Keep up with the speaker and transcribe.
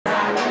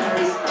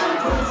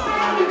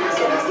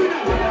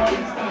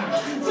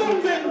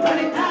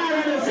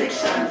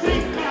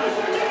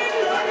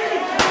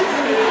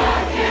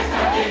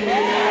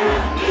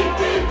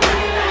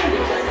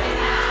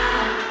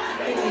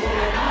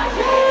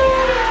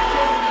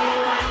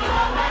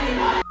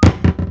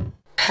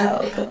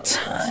Pelpa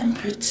time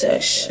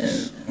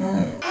protection.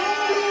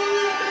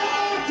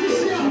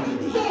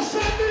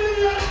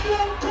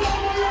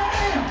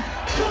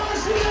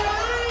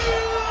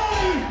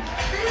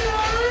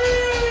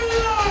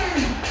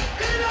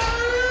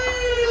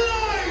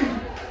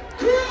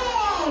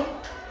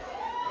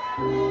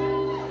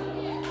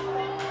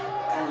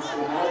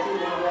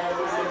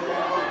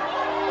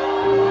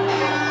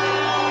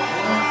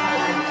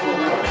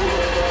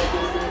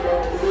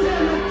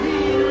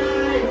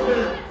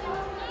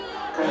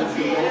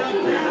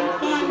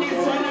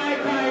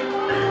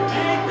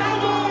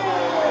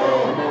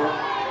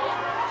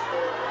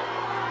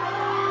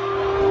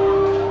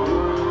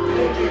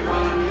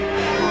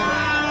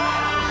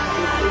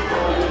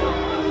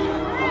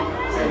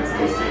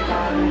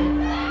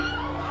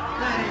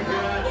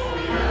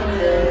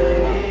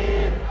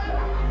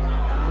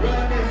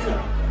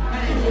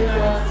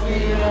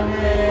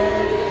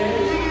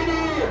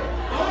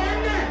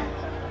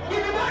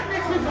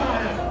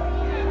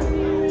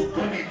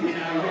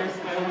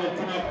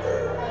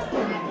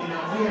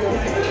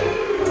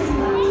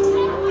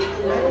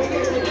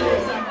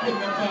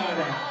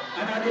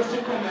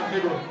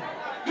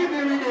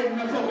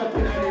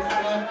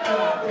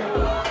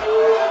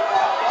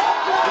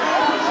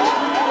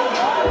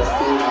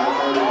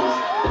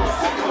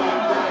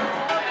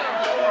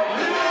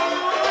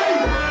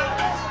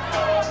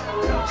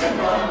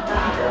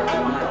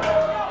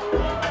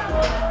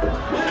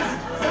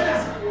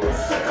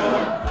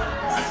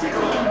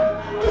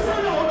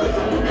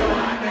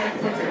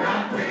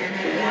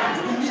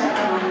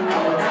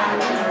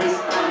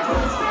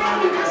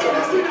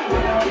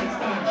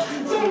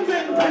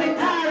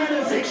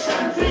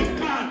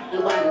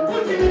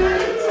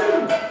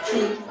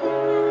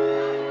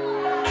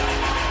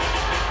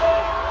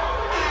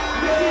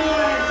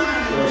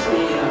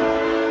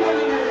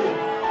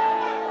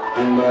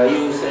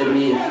 You said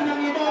me. Let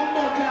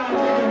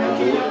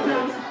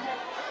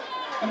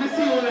me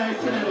see you like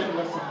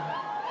cinematography.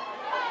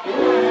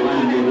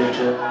 Man, do that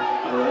shit.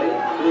 Alright?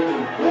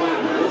 Looking.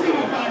 Let's see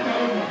what part of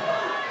me.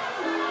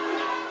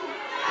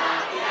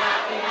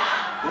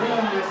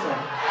 Wrong, listen.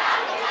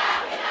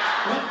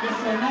 What you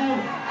say now?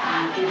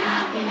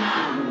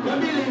 What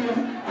believe you?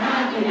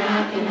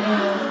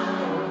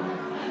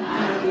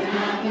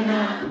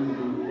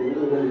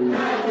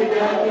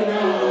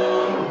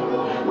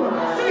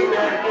 Sing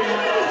that.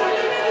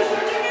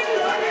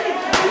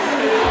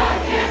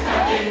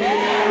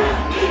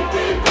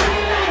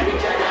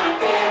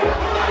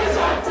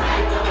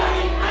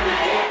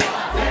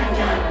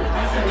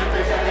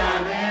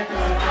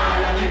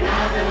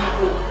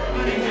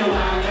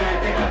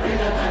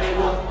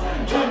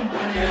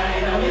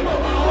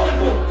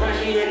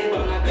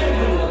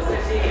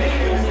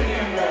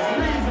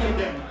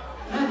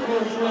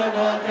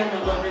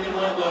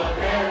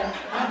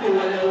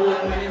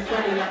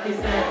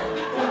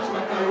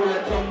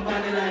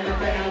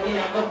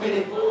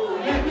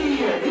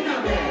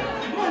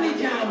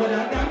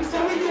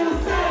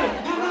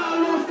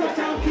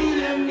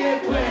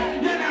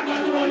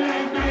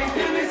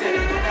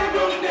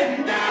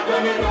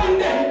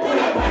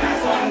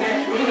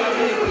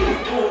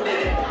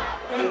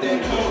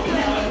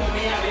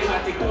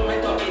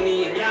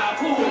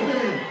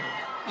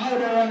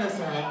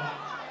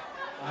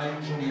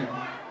 Engineer.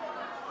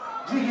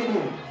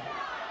 Jiggity.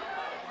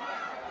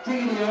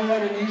 Jiggity,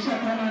 already, you shut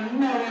them and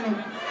now you know.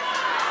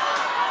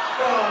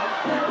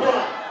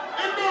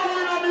 And now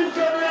we're not in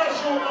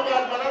generation of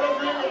that, man. I don't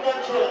feel like that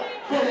trap.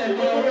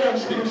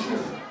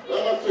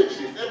 I'm a switch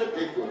this,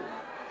 everything good.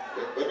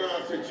 But we're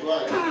not sexual.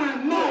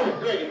 No.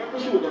 Ready, I'm going to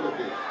shoot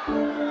everything.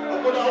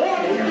 I'm going to want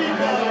to speak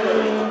now.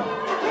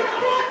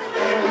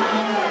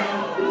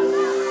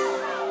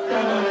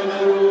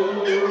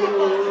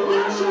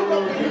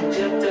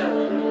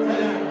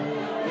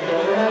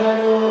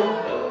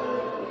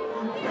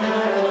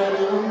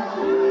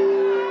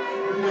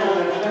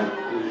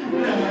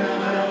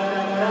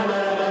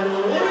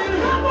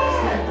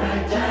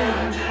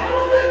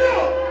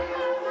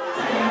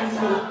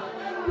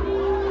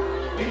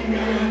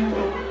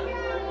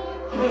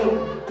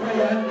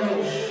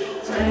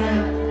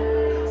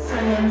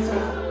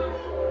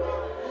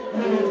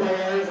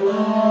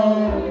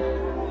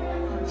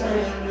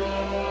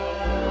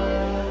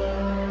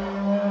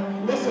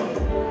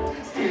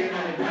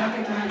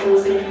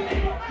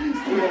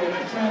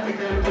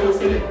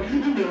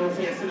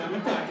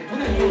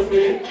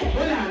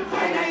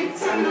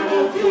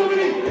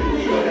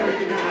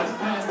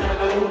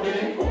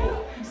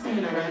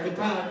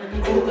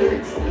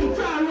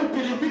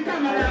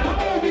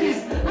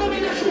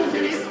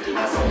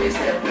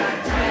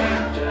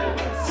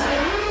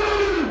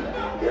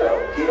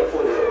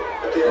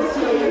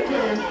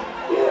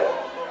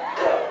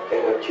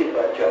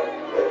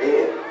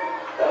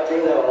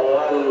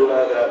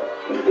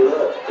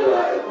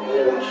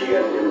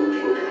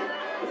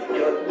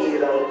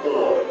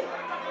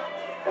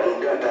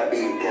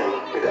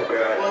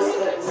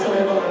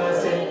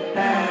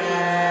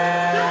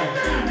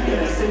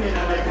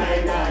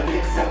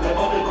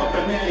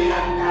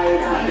 one night.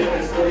 And the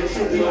rest of the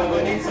shit you are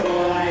gonna need some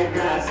more high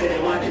grass. Say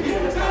they want to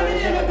feel the story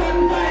never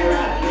gone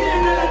viral. Me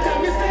another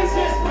time you stay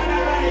stressed on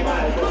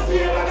arrival. Must be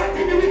ever got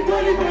to do with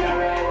Tony on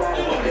arrival.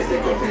 But they say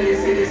go to the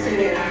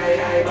city,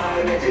 I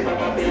ball. Make it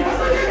pop up the house.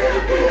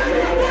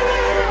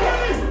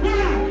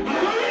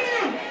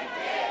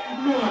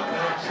 No, I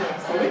can't trap.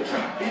 So we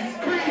trap this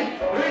screen.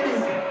 Ready?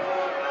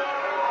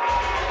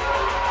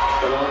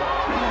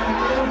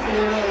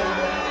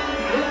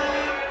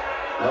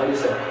 How do you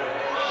say?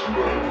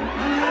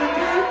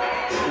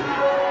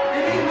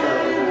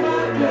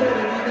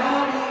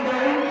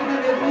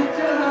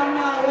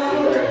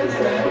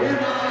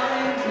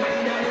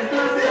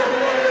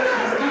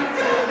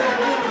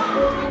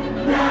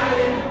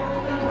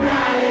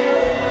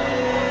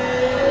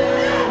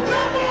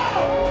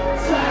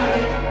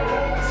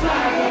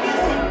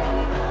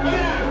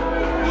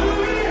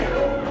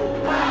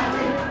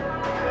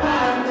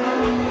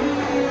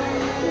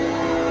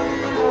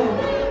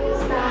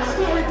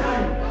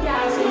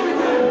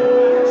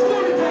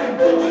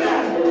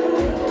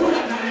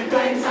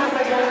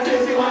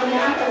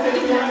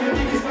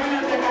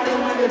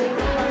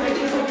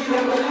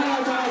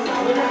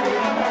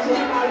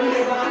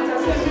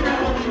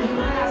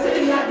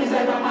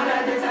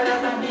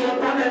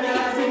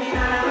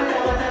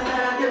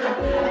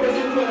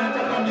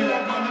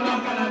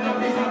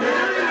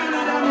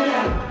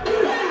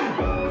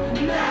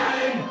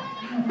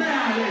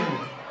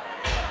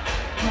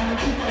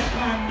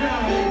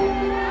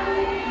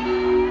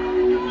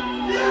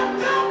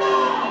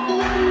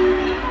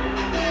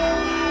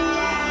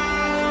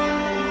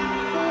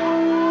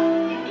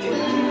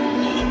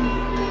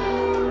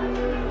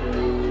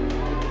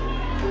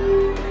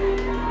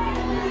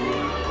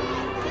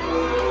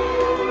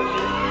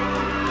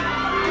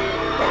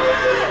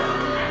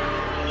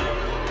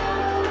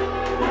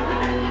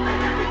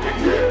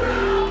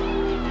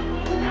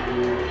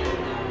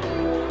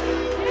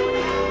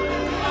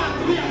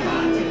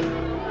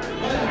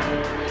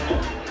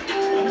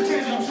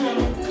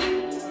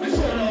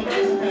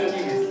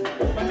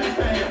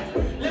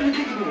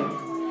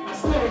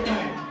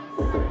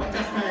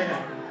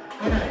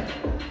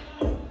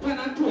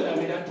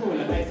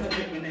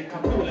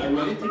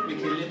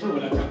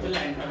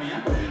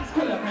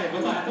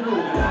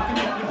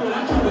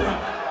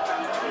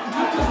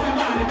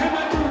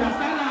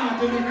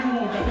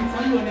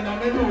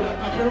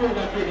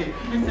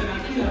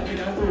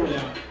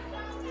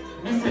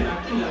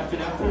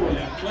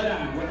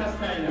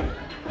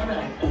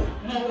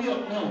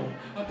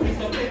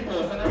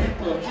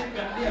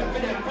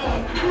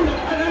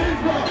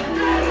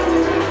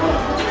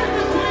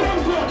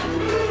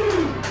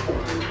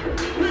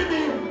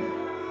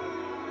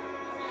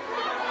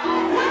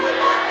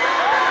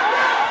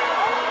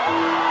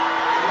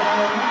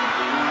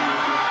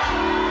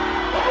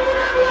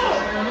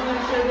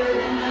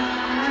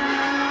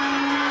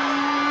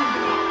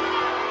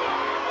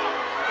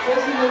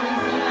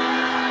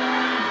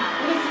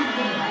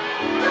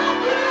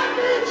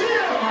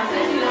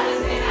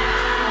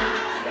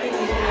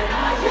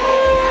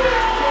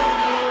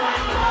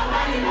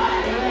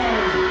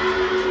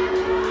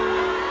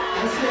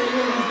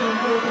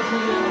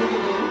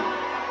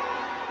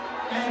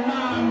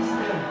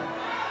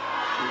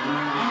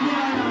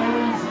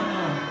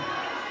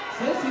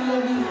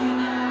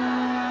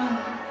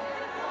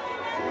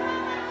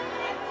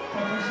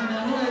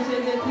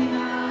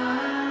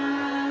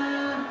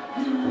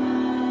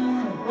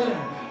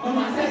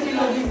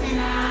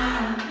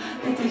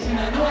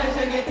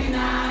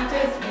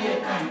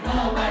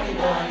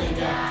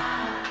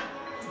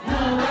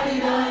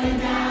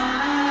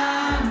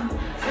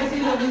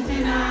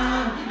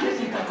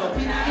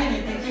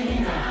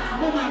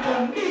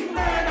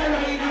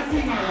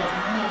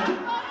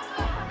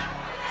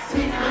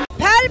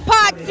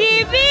 Pelpa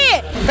TV!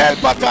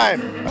 Pelpa time!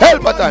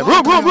 Pelpa time!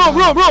 Room!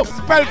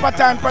 Pelpa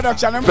time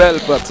production.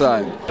 Pelpa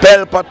time.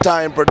 Pelpa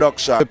time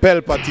production.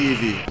 Pelpa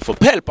TV. For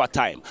Pelpa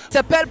time. It's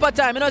a Pelpa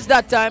time, you know it's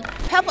that time.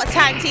 Pelpa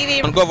time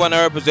TV. I'm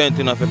governor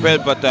representing of a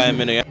Pelpa time,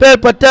 you know.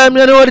 Pelpa time,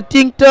 you know what the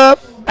thing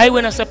tough? I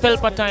when I say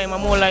Pelpa time,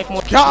 I'm more like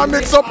more. Can't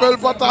mix up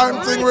Pelpa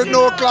time thing with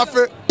no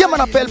Kraff. Yeah,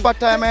 man, a Pelpa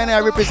time, and I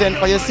represent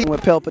for you. See, we're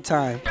Pelpa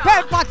time.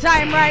 Pelpa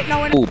time right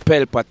now. Oh,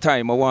 Pelpa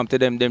time, I want to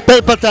them.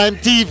 Pelpa time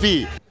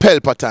TV.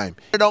 Pelpa time.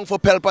 Down for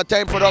Pelpa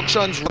time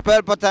productions.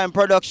 Pelpa time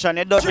production.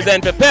 It does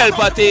Represent for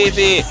Pelpa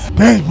TV.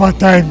 Pelpa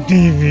time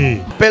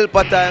TV.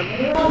 Pelpa time.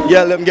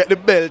 Yeah, let them get the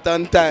belt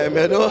on time,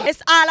 you know.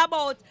 It's all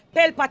about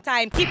Pelpa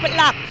time. Keep it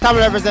locked. Time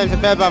represent for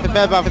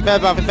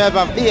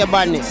Pelpa. Be a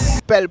badness.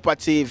 Pelpa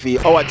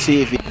TV, our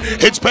TV.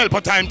 It's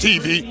Pelpa time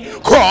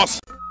TV. Cross.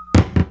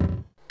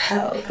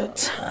 Pelpa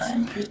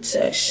time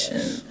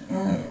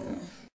protection.